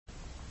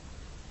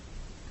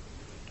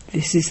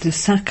This is the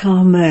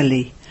Sakar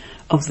Murli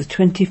of the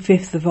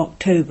 25th of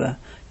October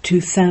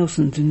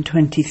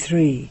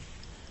 2023.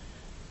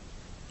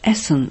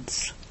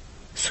 Essence.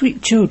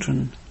 Sweet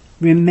children,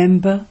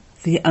 remember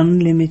the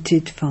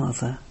unlimited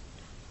Father.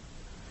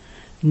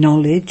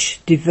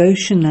 Knowledge,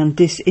 devotion and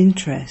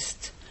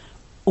disinterest,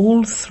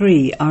 all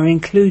three are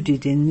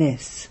included in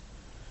this.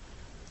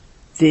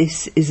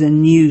 This is a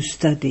new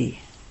study.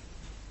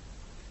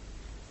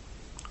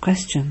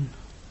 Question.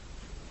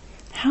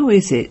 How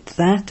is it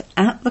that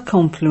at the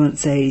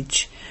confluence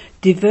age,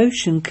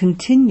 devotion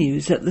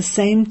continues at the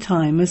same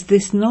time as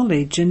this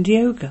knowledge and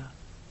yoga?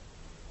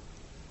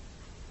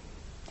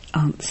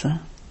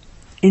 Answer.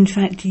 In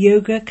fact,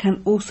 yoga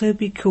can also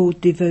be called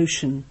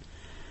devotion,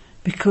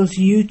 because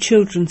you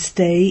children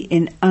stay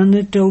in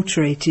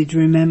unadulterated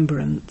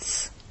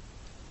remembrance.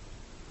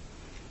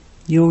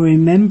 Your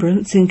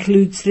remembrance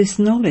includes this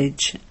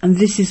knowledge, and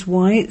this is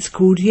why it's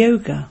called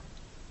yoga.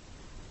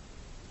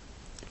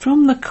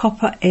 From the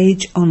Copper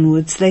Age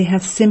onwards, they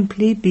have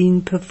simply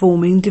been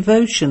performing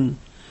devotion.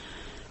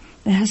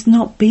 There has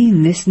not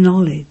been this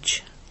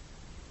knowledge.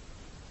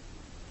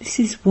 This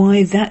is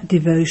why that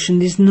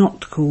devotion is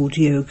not called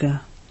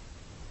yoga.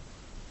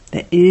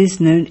 There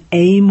is no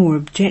aim or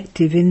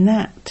objective in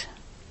that.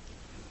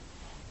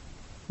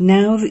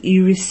 Now that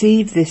you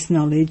receive this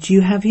knowledge,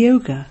 you have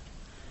yoga.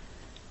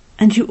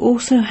 And you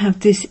also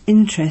have this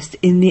interest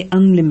in the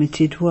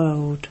unlimited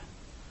world.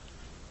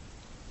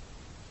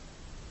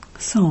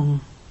 Song.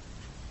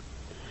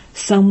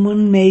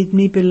 Someone made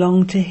me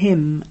belong to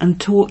him and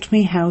taught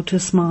me how to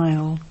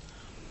smile.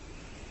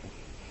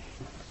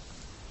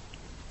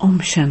 Om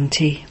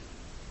Shanti.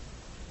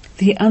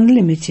 The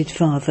Unlimited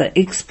Father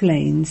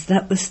explains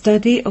that the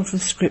study of the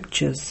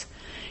scriptures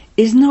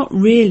is not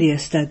really a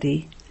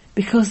study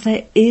because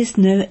there is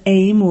no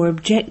aim or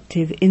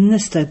objective in the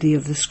study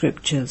of the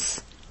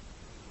scriptures.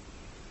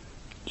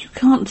 You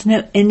can't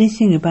know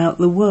anything about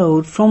the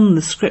world from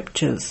the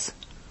scriptures.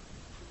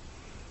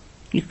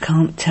 You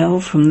can't tell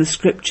from the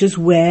scriptures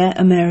where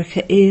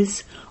America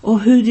is or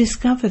who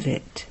discovered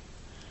it.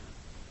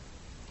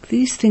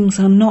 These things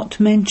are not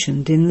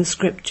mentioned in the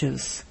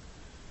scriptures.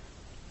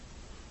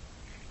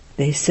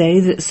 They say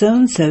that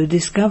so-and-so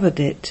discovered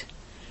it.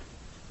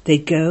 They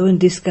go and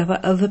discover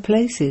other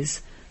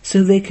places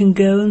so they can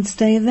go and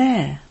stay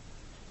there.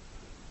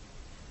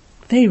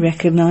 They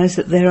recognize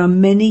that there are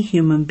many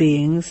human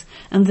beings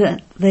and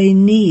that they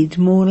need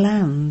more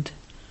land.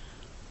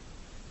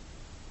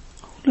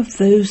 All of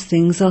those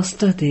things are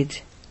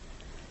studied.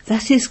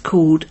 That is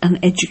called an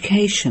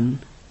education.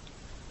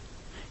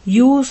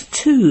 Yours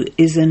too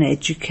is an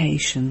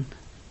education.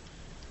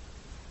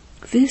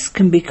 This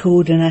can be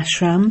called an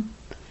ashram,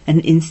 an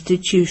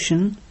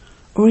institution,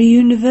 or a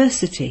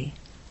university.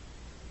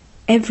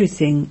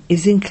 Everything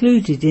is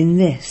included in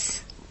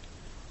this.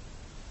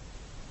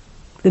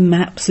 The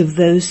maps of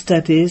those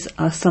studies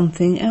are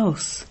something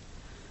else.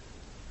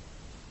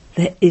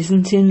 There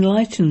isn't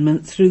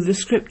enlightenment through the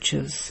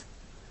scriptures.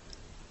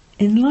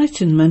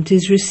 Enlightenment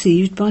is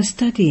received by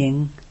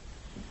studying.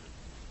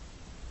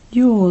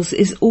 Yours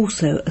is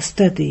also a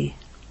study.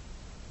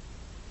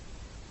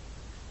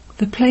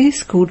 The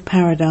place called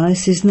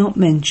paradise is not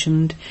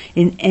mentioned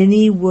in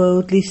any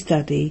worldly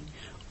study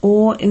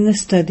or in the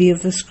study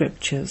of the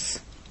scriptures.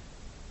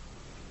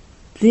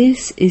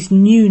 This is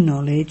new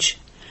knowledge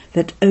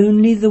that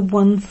only the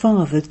one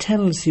Father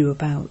tells you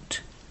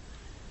about.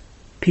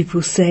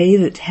 People say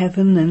that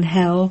heaven and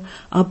hell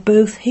are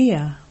both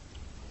here.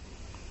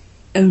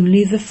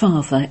 Only the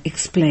Father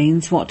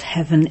explains what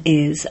heaven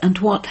is and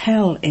what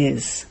hell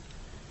is.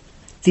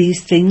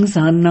 These things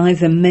are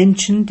neither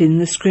mentioned in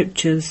the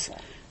scriptures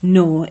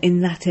nor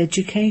in that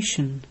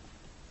education.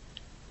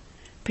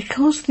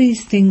 Because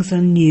these things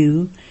are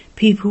new,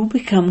 people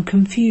become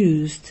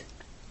confused.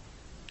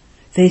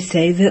 They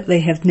say that they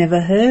have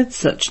never heard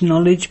such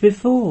knowledge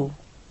before.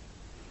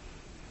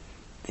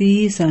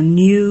 These are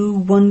new,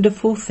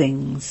 wonderful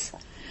things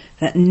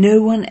that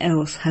no one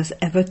else has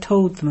ever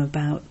told them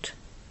about.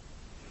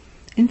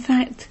 In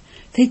fact,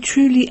 they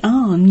truly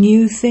are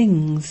new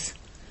things.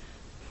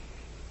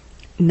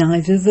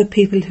 Neither the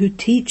people who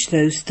teach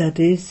those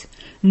studies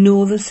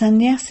nor the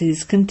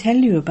sannyasis can tell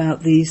you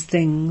about these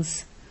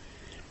things.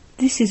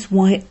 This is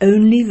why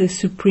only the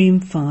Supreme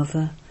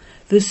Father,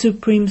 the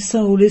Supreme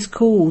Soul, is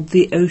called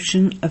the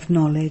Ocean of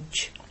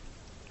Knowledge.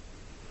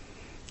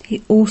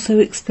 He also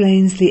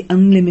explains the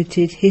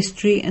unlimited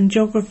history and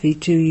geography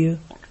to you.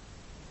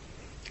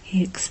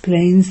 He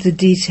explains the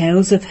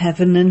details of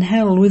heaven and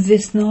hell with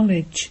this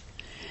knowledge.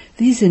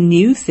 These are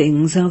new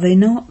things, are they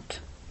not?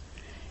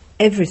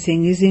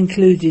 Everything is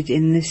included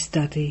in this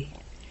study.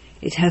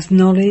 It has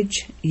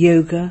knowledge,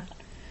 yoga,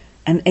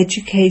 an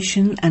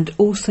education and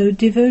also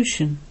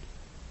devotion.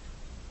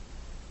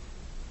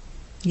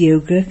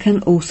 Yoga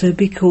can also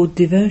be called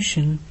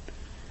devotion,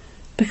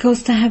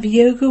 because to have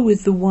yoga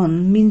with the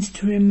One means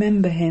to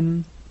remember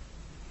him.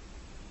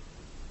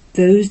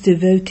 Those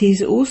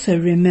devotees also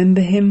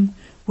remember him,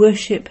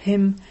 worship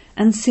him,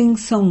 and sing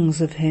songs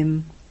of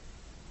him.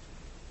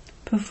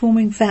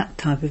 Performing that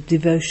type of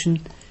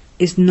devotion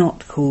is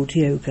not called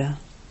yoga.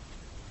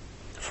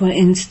 For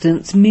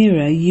instance,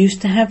 Meera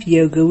used to have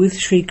yoga with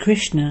Sri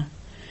Krishna.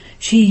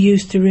 She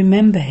used to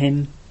remember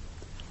him,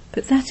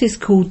 but that is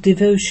called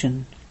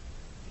devotion.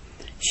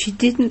 She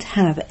didn't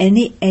have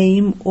any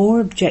aim or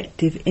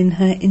objective in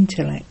her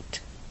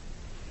intellect.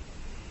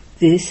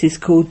 This is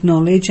called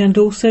knowledge and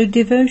also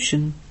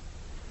devotion.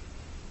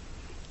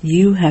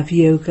 You have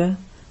yoga,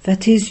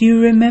 that is, you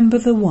remember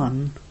the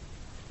One.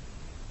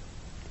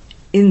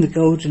 In the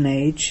Golden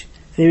Age,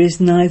 there is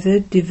neither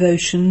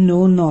devotion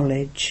nor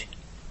knowledge.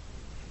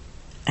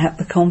 At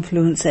the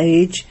Confluence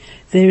Age,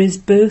 there is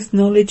both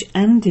knowledge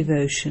and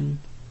devotion,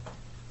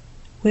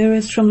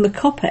 whereas from the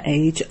Copper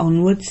Age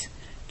onwards,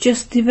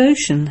 just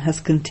devotion has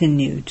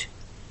continued.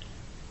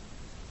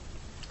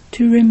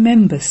 To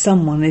remember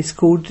someone is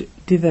called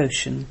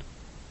devotion.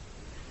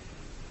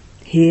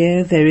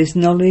 Here there is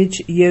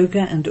knowledge,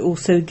 yoga, and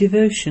also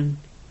devotion.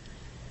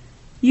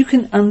 You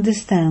can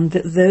understand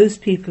that those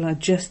people are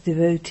just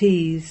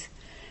devotees,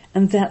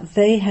 and that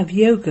they have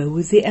yoga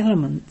with the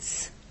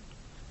elements.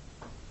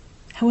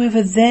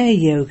 However, their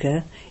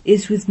yoga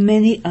is with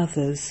many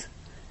others,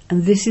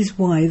 and this is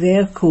why they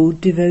are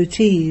called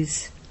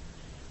devotees.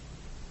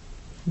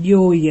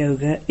 Your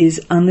yoga is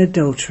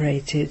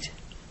unadulterated.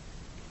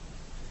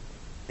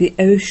 The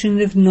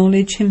ocean of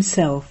knowledge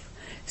himself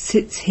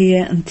sits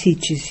here and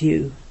teaches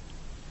you.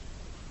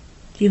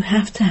 You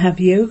have to have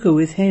yoga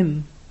with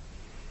him.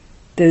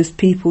 Those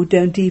people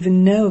don't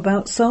even know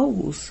about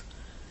souls.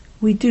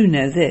 We do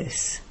know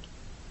this.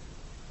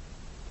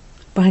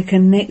 By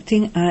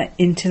connecting our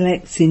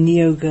intellects in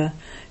yoga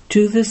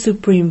to the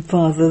Supreme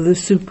Father, the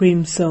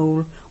Supreme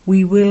Soul,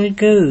 we will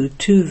go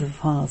to the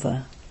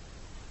Father.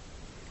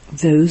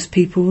 Those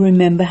people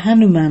remember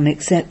Hanuman,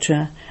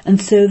 etc.,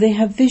 and so they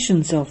have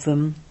visions of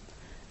them.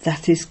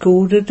 That is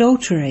called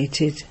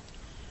adulterated.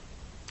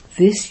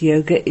 This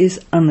yoga is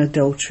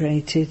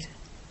unadulterated.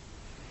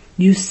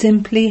 You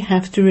simply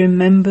have to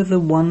remember the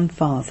One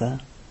Father.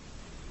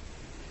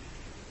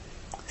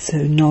 So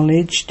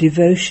knowledge,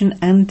 devotion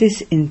and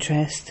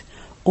disinterest,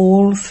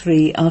 all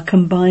three are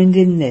combined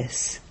in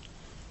this.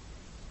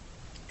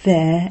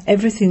 There,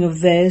 everything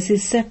of theirs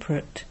is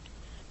separate.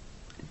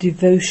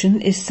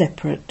 Devotion is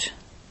separate.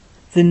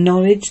 The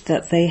knowledge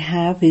that they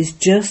have is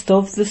just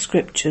of the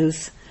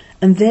scriptures,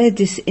 and their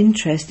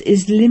disinterest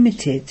is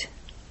limited.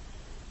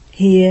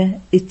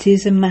 Here it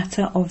is a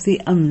matter of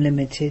the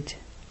unlimited.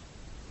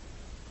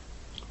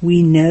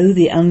 We know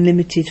the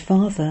unlimited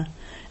Father,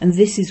 and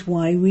this is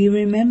why we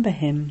remember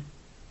him.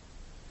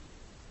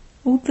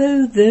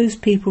 Although those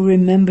people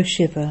remember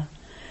Shiva,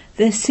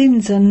 their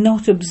sins are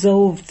not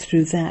absolved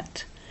through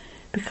that,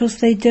 because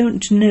they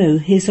don't know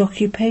his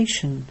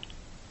occupation.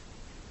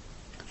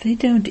 They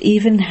don't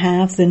even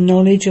have the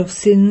knowledge of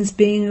sins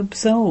being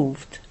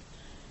absolved.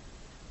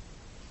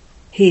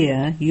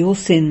 Here your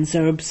sins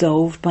are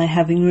absolved by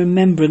having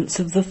remembrance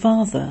of the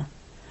Father.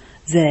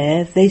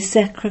 There they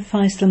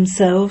sacrifice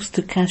themselves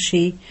to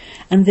Kashi,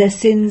 and their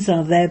sins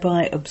are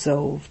thereby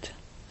absolved.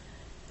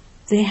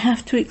 They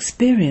have to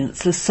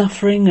experience the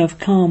suffering of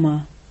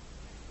karma.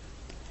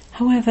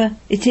 However,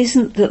 it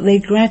isn't that they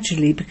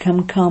gradually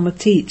become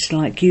karmateets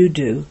like you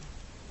do.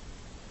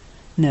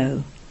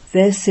 No,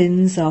 their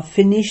sins are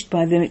finished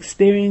by them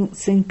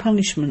experiencing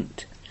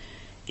punishment.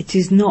 It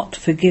is not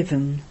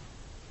forgiven.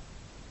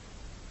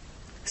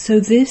 So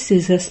this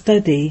is a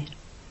study.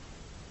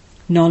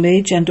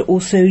 Knowledge and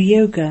also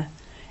yoga,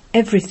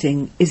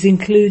 everything is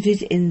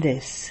included in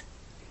this.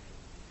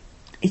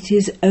 It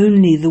is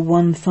only the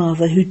One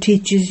Father who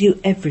teaches you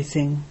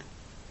everything.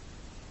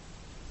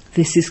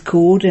 This is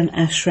called an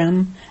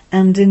ashram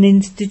and an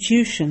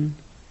institution.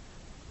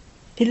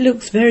 It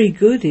looks very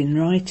good in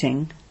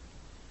writing.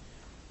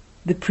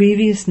 The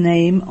previous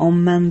name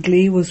on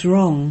Mandli was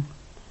wrong.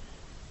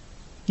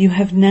 You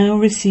have now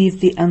received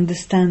the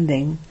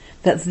understanding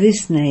that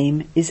this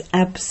name is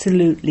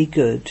absolutely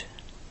good.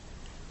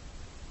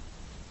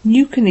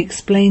 You can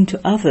explain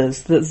to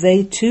others that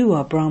they too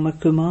are Brahma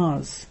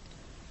Kumaris.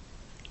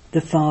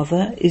 The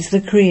Father is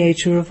the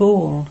creator of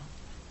all.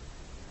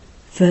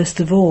 First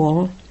of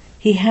all,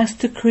 he has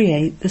to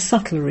create the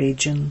subtle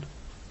region.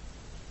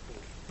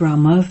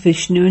 Brahma,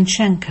 Vishnu and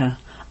Shankar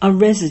are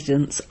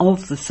residents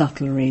of the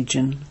subtle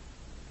region.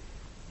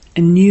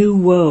 A new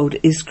world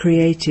is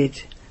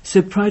created,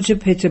 so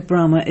Prajapita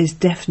Brahma is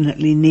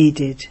definitely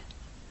needed.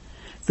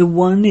 The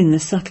one in the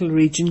subtle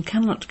region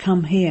cannot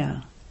come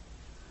here.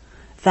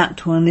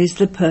 That one is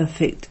the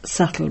perfect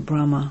subtle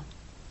Brahma.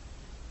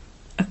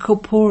 A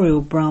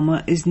corporeal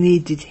Brahma is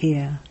needed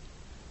here.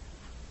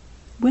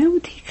 Where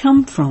would he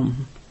come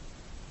from?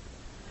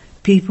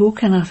 People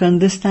cannot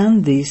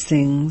understand these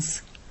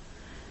things.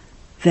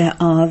 There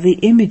are the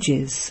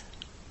images.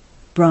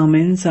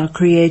 Brahmins are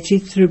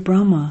created through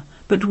Brahma,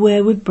 but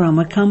where would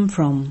Brahma come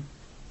from?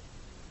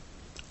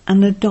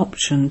 An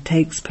adoption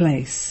takes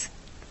place.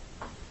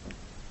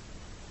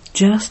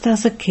 Just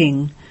as a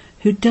king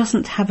who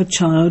doesn't have a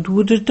child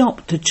would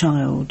adopt a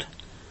child.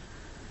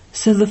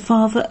 So the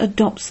father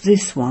adopts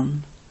this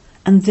one,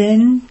 and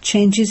then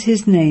changes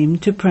his name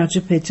to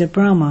Prajapita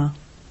Brahma.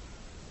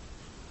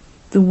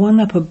 The one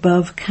up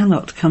above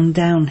cannot come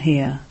down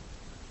here.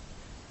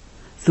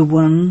 The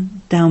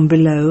one down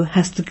below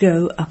has to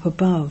go up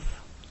above.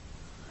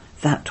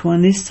 That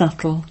one is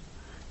subtle,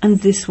 and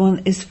this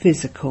one is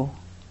physical.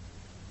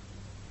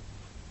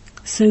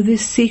 So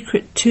this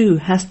secret too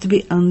has to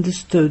be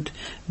understood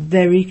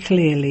very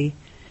clearly,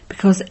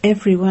 because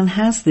everyone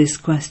has this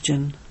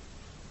question.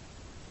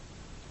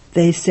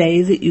 They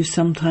say that you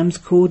sometimes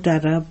call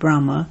Dada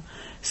Brahma,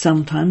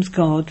 sometimes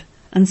God,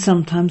 and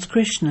sometimes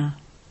Krishna.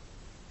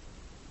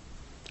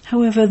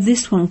 However,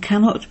 this one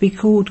cannot be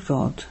called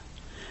God,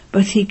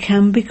 but he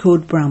can be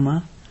called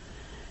Brahma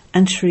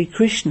and Sri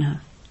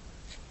Krishna,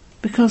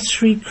 because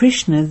Sri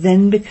Krishna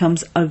then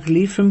becomes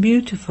ugly from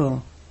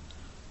beautiful.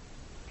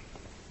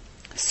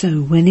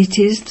 So when it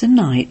is the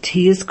night,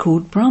 he is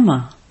called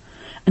Brahma,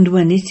 and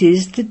when it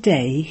is the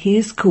day, he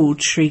is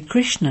called Sri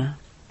Krishna.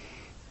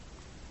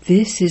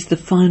 This is the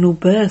final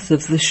birth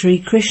of the Sri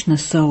Krishna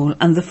soul,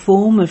 and the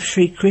form of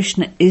Sri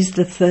Krishna is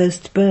the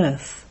first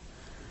birth.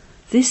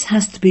 This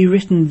has to be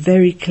written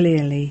very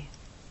clearly.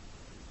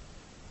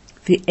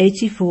 The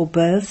 84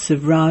 births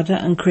of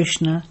Radha and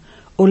Krishna,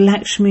 or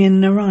Lakshmi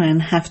and Narayan,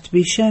 have to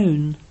be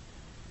shown.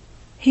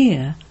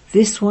 Here,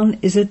 this one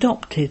is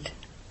adopted.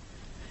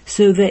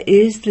 So there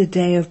is the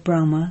day of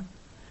Brahma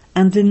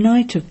and the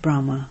night of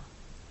Brahma,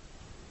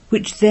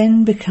 which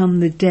then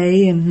become the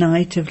day and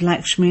night of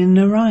Lakshmi and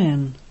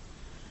Narayan.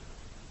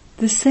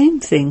 The same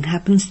thing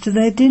happens to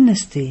their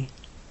dynasty.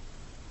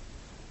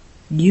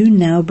 You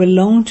now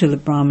belong to the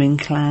Brahmin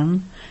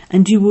clan,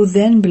 and you will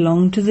then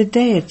belong to the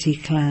deity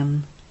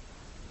clan.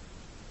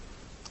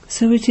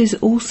 So it is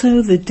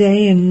also the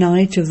day and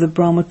night of the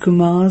Brahma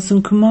Kumaris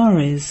and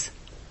Kumaris.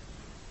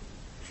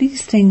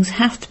 These things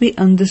have to be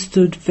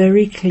understood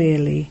very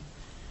clearly.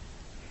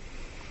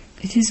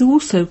 It is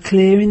also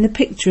clear in the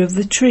picture of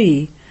the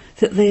tree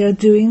that they are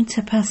doing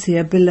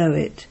tapasya below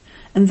it,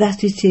 and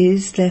that it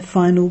is their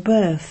final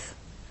birth.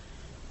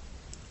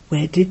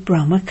 Where did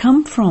Brahma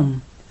come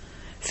from?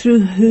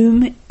 Through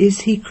whom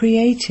is he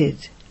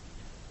created?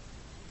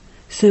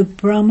 So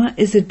Brahma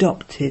is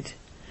adopted,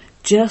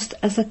 just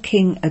as a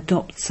king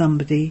adopts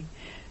somebody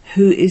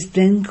who is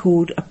then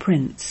called a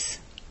prince.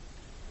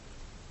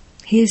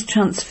 He is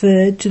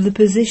transferred to the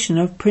position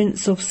of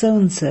prince of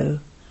so-and-so.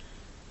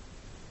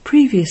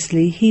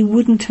 Previously he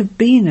wouldn't have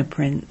been a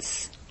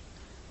prince.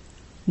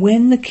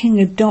 When the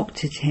king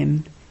adopted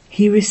him,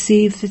 he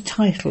received the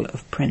title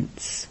of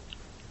prince.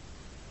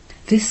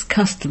 This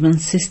custom and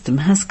system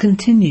has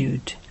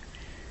continued.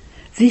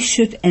 This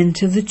should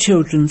enter the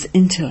children's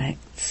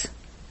intellects.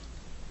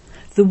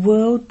 The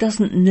world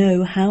doesn't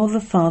know how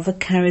the Father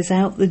carries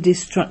out the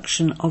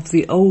destruction of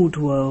the old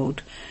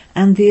world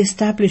and the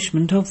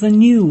establishment of the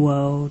new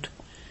world.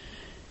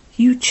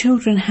 You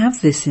children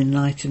have this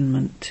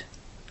enlightenment.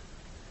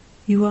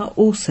 You are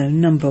also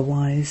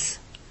number-wise.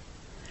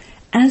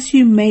 As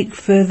you make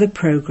further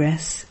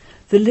progress,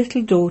 the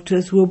little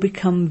daughters will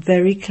become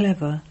very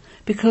clever,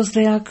 because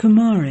they are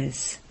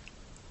Kumaris.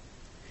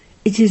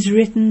 It is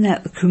written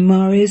that the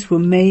Kumaris were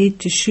made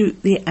to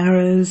shoot the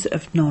arrows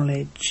of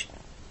knowledge.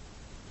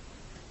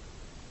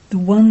 The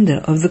wonder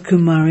of the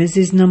Kumaris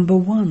is number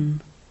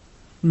one.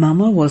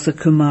 Mama was a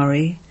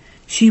Kumari.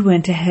 She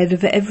went ahead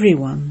of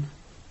everyone.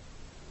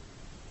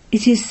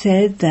 It is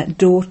said that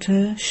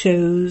daughter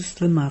shows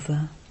the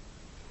mother.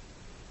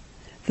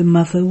 The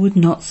mother would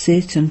not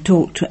sit and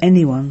talk to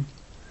anyone.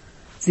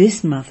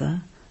 This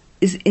mother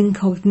is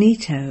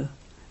incognito.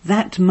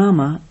 That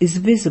Mama is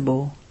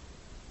visible.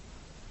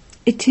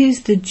 It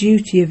is the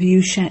duty of you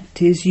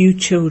Shaktis, you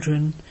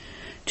children,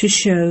 to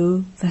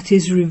show, that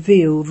is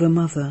reveal the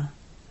mother.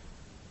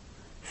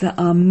 There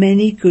are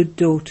many good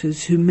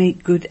daughters who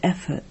make good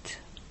effort.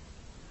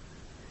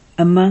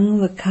 Among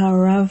the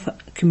Kaurav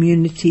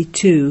community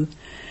too,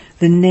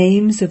 the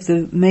names of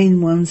the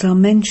main ones are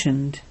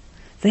mentioned.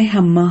 They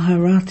are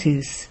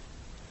Maharatis.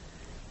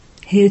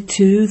 Here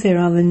too there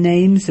are the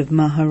names of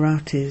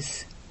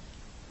Maharatis.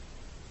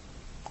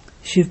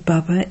 Shiv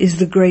Baba is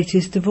the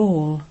greatest of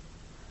all.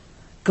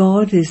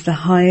 God is the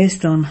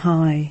highest on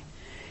high.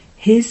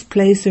 His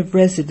place of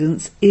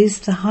residence is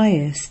the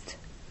highest.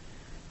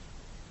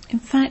 In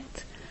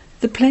fact,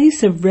 the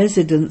place of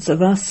residence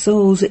of us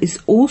souls is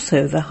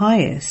also the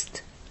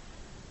highest.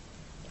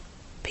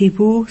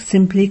 People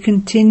simply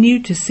continue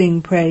to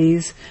sing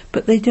praise,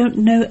 but they don't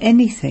know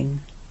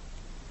anything.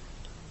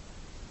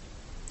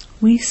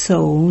 We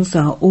souls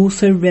are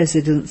also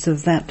residents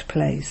of that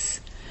place.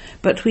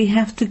 But we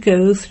have to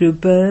go through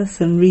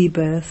birth and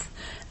rebirth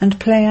and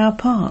play our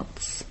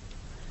parts.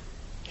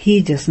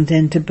 He doesn't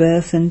enter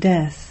birth and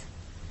death.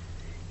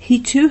 He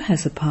too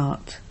has a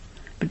part,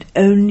 but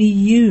only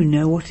you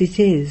know what it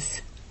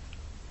is.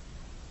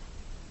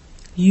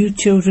 You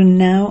children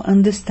now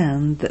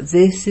understand that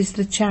this is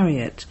the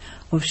chariot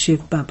of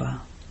Shiv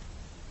Baba.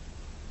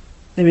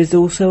 There is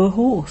also a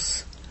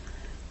horse,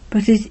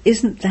 but it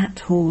isn't that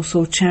horse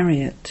or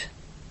chariot.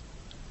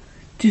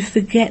 To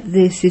forget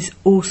this is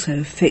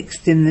also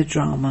fixed in the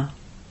drama.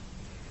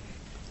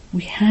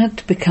 We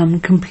had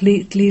become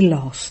completely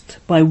lost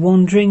by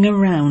wandering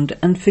around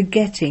and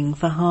forgetting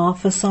for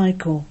half a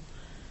cycle.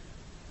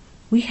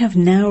 We have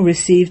now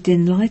received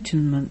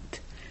enlightenment,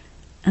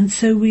 and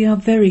so we are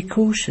very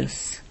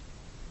cautious.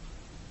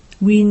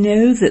 We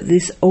know that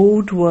this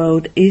old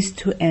world is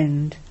to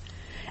end,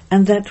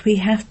 and that we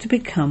have to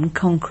become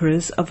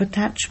conquerors of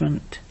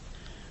attachment.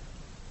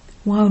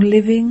 While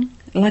living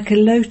like a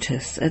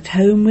lotus at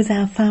home with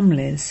our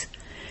families,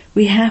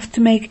 we have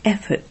to make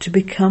effort to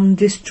become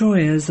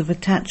destroyers of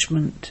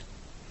attachment.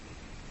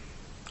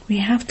 We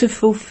have to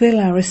fulfill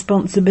our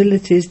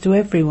responsibilities to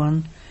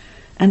everyone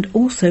and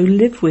also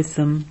live with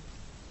them.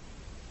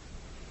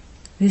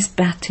 This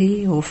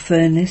bati or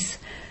furnace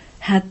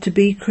had to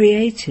be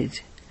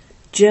created,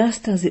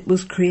 just as it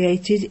was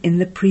created in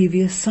the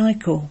previous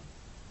cycle.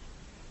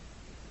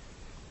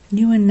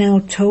 You are now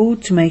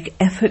told to make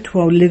effort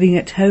while living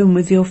at home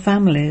with your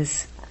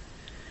families.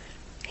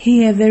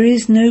 Here there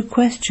is no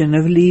question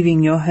of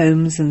leaving your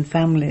homes and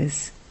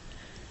families.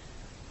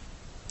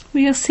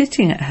 We are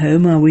sitting at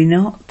home, are we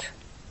not?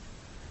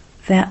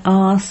 There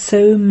are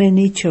so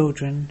many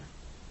children.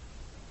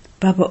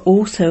 Baba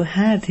also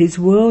had his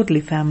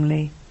worldly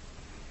family.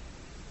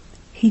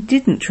 He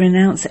didn't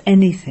renounce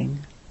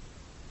anything.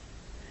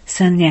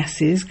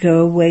 Sannyasis go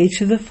away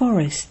to the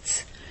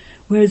forests,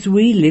 whereas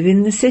we live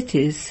in the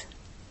cities.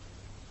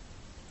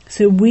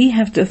 So we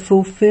have to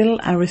fulfill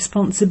our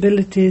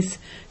responsibilities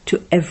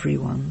to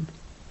everyone.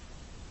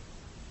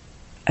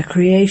 A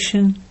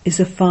creation is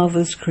a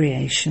father's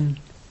creation.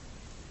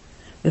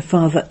 The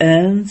father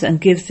earns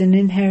and gives an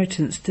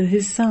inheritance to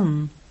his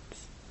sons.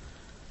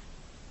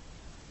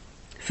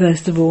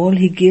 First of all,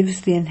 he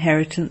gives the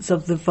inheritance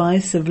of the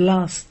vice of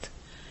lust.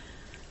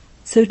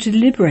 So to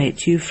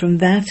liberate you from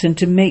that and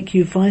to make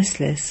you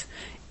viceless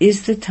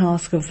is the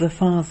task of the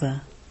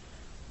father.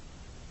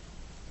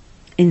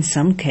 In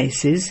some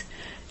cases,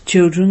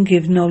 children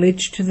give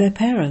knowledge to their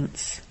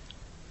parents,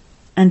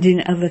 and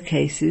in other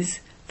cases,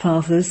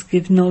 fathers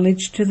give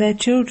knowledge to their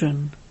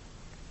children.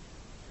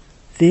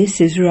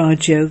 This is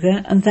Raj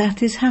Yoga and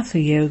that is Hatha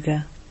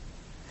Yoga.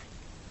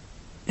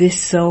 This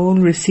soul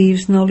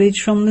receives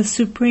knowledge from the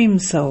Supreme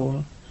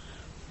Soul.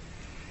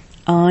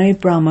 I,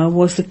 Brahma,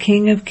 was the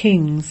King of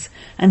Kings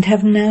and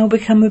have now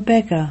become a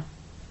beggar.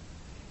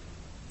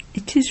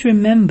 It is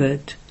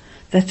remembered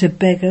that a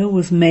beggar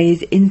was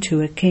made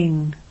into a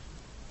king.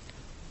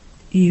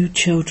 You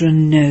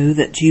children know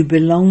that you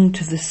belong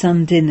to the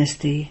Sun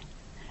dynasty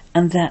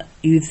and that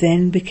you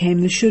then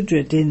became the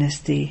Shudra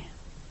dynasty.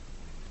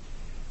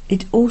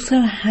 It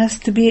also has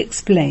to be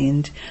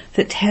explained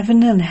that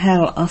heaven and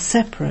hell are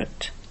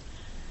separate.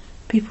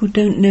 People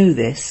don't know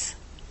this.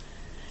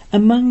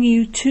 Among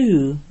you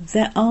too,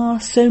 there are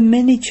so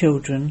many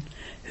children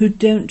who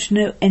don't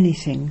know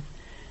anything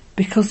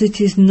because it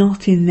is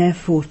not in their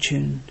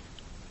fortune.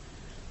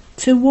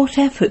 So what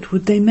effort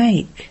would they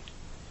make?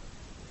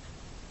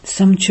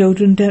 Some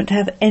children don't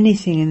have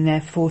anything in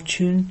their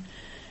fortune,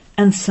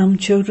 and some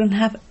children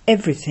have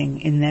everything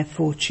in their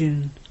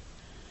fortune.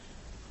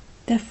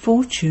 Their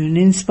fortune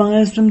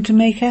inspires them to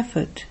make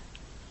effort.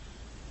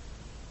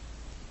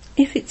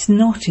 If it's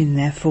not in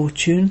their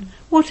fortune,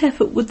 what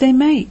effort would they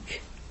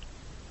make?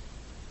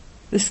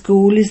 The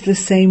school is the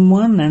same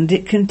one and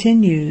it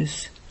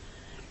continues.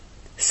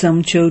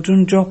 Some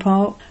children drop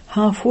out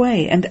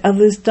halfway and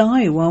others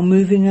die while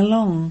moving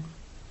along.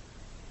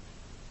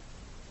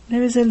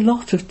 There is a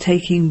lot of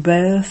taking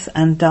birth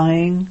and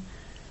dying.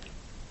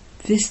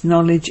 This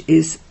knowledge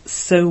is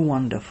so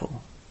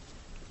wonderful.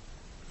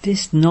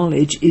 This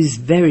knowledge is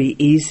very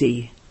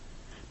easy,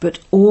 but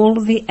all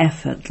the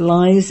effort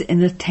lies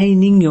in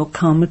attaining your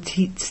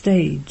karmatit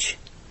stage.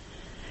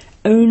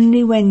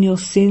 Only when your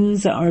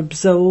sins are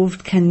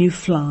absolved can you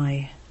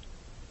fly.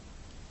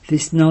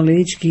 This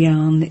knowledge,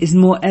 Gyan, is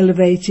more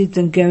elevated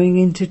than going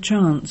into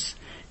trance,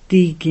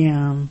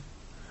 Digyan.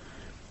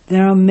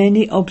 There are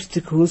many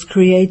obstacles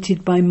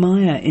created by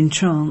Maya in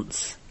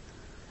trance,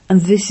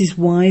 and this is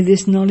why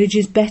this knowledge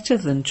is better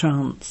than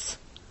trance.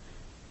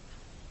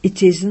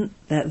 It isn't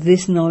that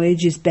this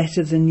knowledge is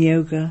better than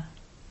yoga.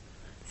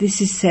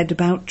 This is said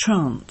about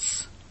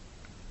trance.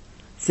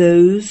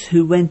 Those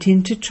who went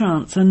into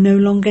trance are no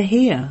longer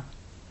here.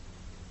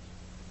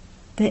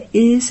 There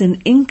is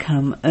an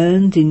income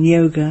earned in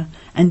yoga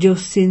and your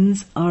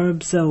sins are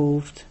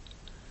absolved.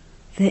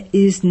 There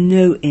is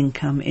no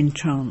income in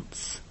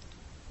trance.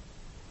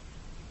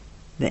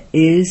 There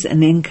is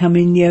an income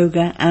in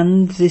yoga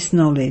and this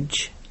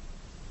knowledge.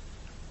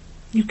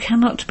 You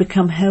cannot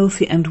become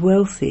healthy and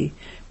wealthy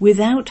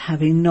without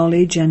having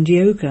knowledge and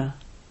yoga.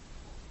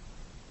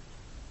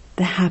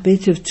 The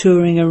habit of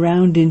touring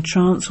around in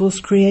trance was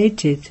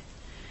created.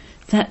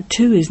 That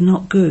too is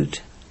not good.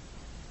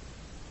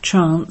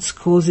 Trance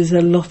causes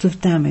a lot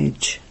of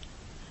damage.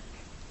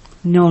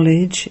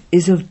 Knowledge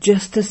is of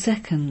just a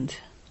second.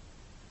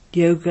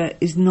 Yoga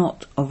is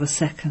not of a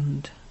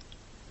second.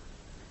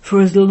 For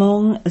as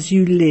long as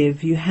you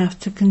live, you have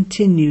to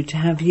continue to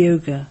have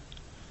yoga.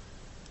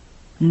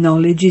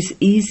 Knowledge is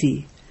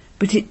easy,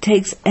 but it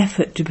takes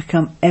effort to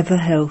become ever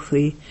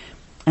healthy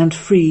and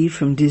free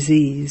from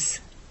disease.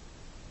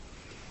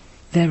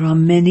 There are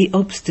many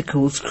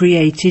obstacles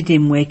created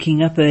in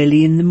waking up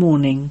early in the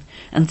morning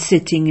and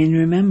sitting in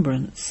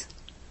remembrance.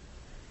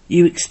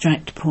 You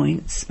extract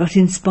points, but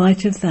in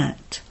spite of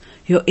that,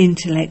 your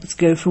intellects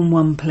go from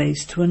one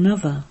place to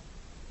another.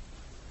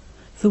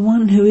 The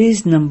one who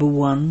is number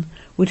one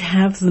would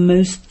have the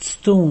most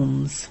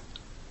storms.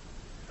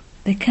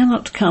 They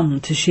cannot come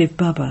to Shiv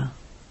Baba.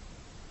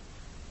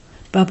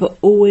 Baba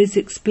always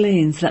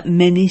explains that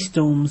many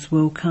storms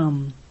will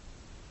come.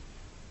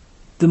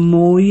 The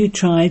more you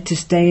try to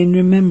stay in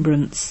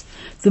remembrance,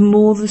 the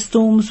more the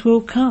storms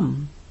will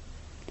come.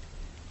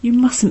 You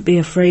mustn't be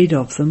afraid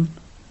of them.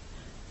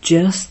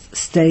 Just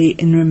stay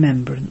in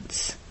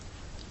remembrance.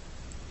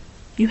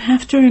 You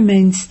have to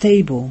remain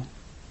stable.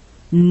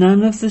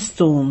 None of the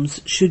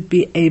storms should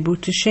be able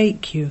to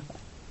shake you.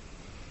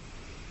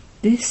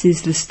 This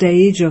is the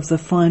stage of the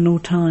final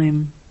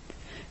time.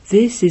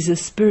 This is a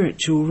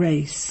spiritual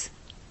race.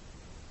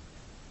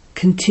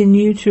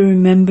 Continue to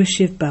remember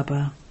Shiv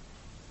Baba.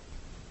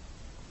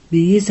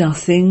 These are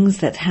things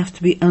that have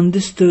to be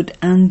understood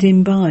and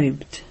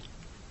imbibed.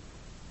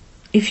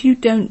 If you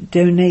don't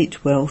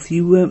donate wealth,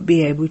 you won't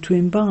be able to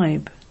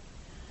imbibe.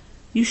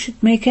 You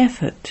should make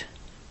effort.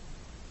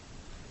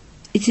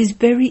 It is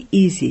very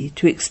easy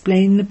to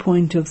explain the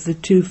point of the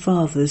two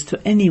fathers to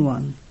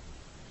anyone.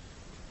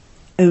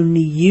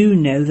 Only you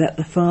know that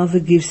the Father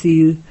gives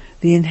you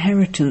the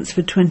inheritance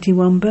for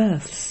 21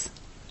 births.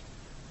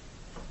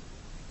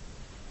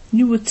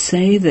 You would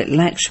say that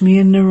Lakshmi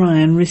and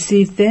Narayan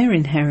received their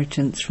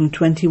inheritance from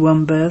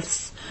 21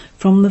 births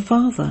from the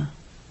Father.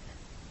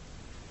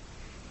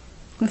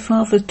 The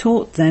Father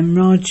taught them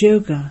Raj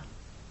Yoga.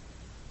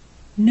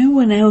 No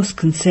one else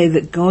can say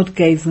that God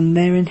gave them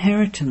their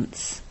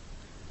inheritance.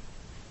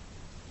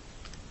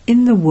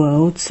 In the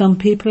world, some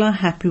people are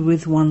happy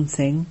with one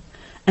thing,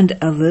 and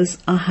others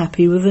are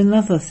happy with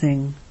another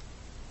thing.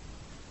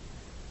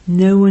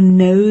 No one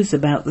knows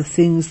about the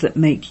things that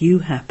make you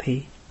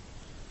happy.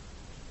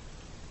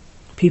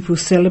 People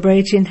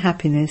celebrate in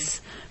happiness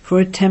for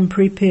a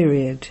temporary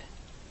period.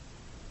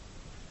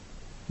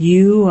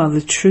 You are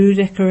the true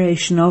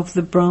decoration of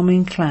the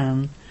Brahmin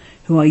clan,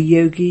 who are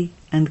yogi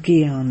and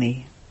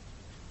jnani.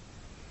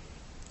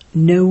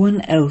 No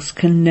one else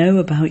can know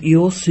about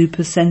your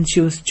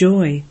supersensuous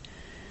joy.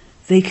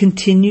 They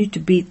continue to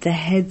beat their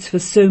heads for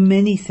so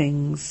many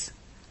things.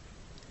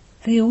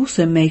 They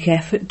also make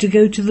effort to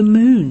go to the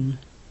moon.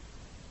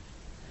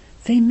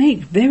 They make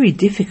very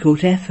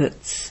difficult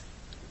efforts.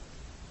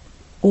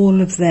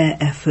 All of their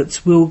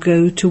efforts will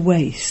go to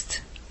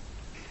waste.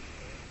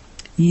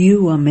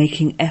 You are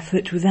making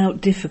effort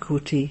without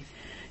difficulty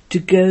to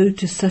go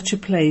to such a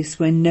place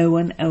where no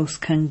one else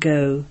can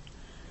go.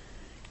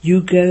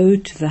 You go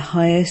to the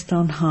highest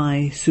on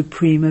high,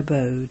 supreme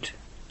abode.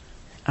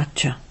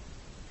 Acha.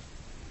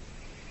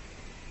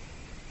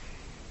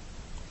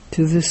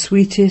 To the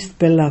sweetest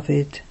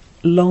beloved,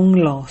 long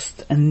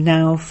lost and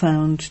now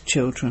found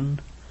children,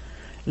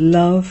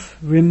 love,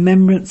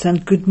 remembrance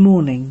and good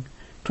morning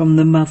from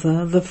the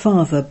Mother, the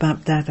Father,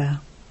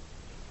 Bapdada.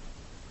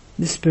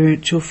 The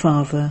spiritual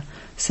father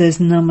says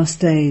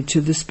Namaste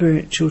to the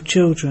spiritual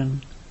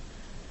children,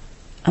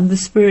 and the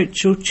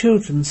spiritual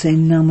children say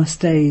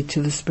Namaste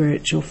to the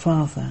spiritual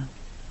father.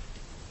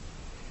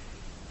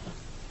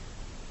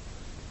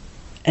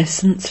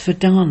 Essence for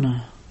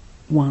Dana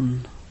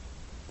 1.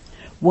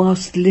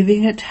 Whilst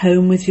living at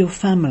home with your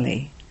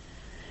family,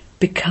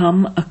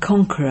 become a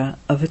conqueror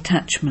of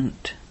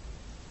attachment.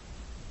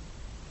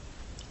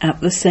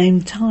 At the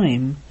same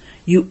time,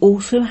 you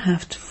also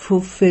have to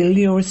fulfill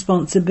your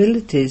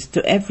responsibilities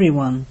to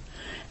everyone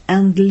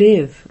and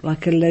live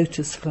like a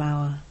lotus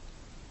flower.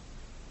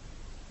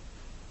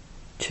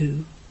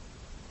 2.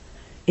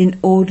 In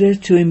order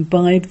to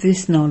imbibe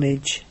this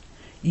knowledge,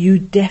 you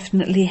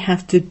definitely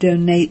have to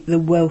donate the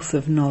wealth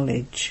of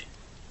knowledge.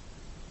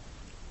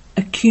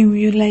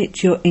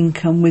 Accumulate your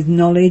income with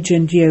knowledge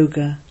and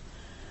yoga,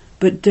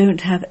 but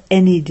don't have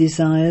any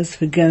desires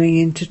for going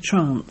into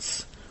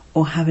trance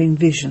or having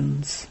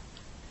visions.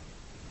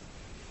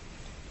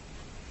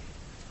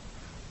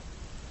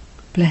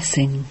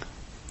 Blessing.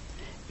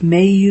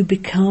 May you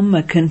become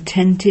a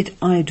contented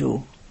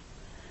idol,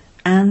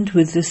 and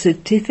with the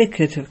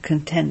certificate of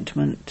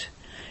contentment,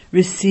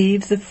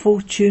 receive the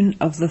fortune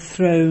of the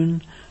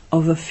throne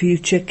of a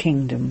future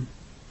kingdom.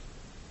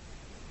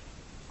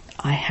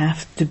 I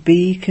have to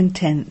be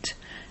content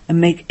and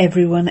make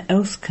everyone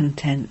else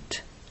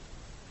content.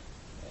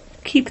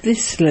 Keep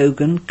this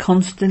slogan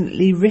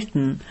constantly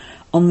written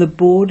on the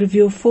board of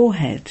your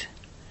forehead,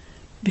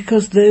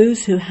 because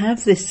those who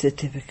have this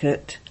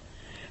certificate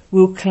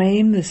will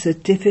claim the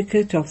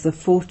certificate of the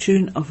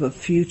fortune of a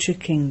future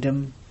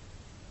kingdom.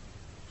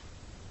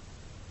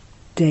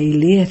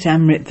 Daily at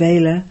Amrit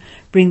Vela,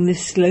 bring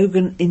this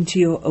slogan into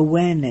your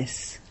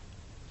awareness.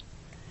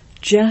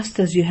 Just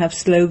as you have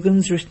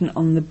slogans written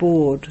on the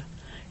board,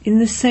 in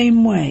the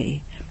same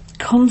way,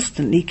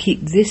 constantly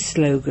keep this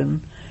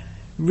slogan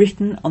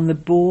written on the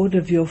board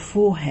of your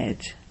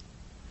forehead,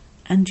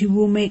 and you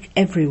will make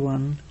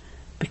everyone,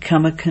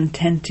 become a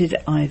contented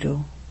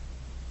idol.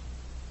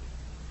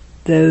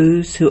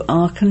 Those who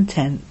are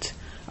content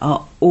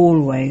are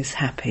always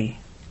happy.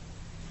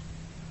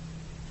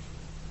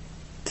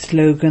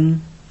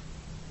 Slogan: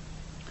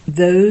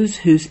 those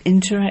whose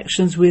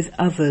interactions with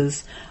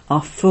others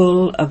are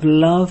full of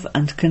love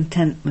and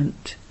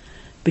contentment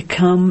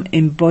become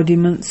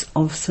embodiments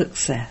of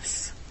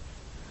success.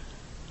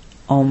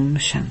 Om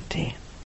Shanti.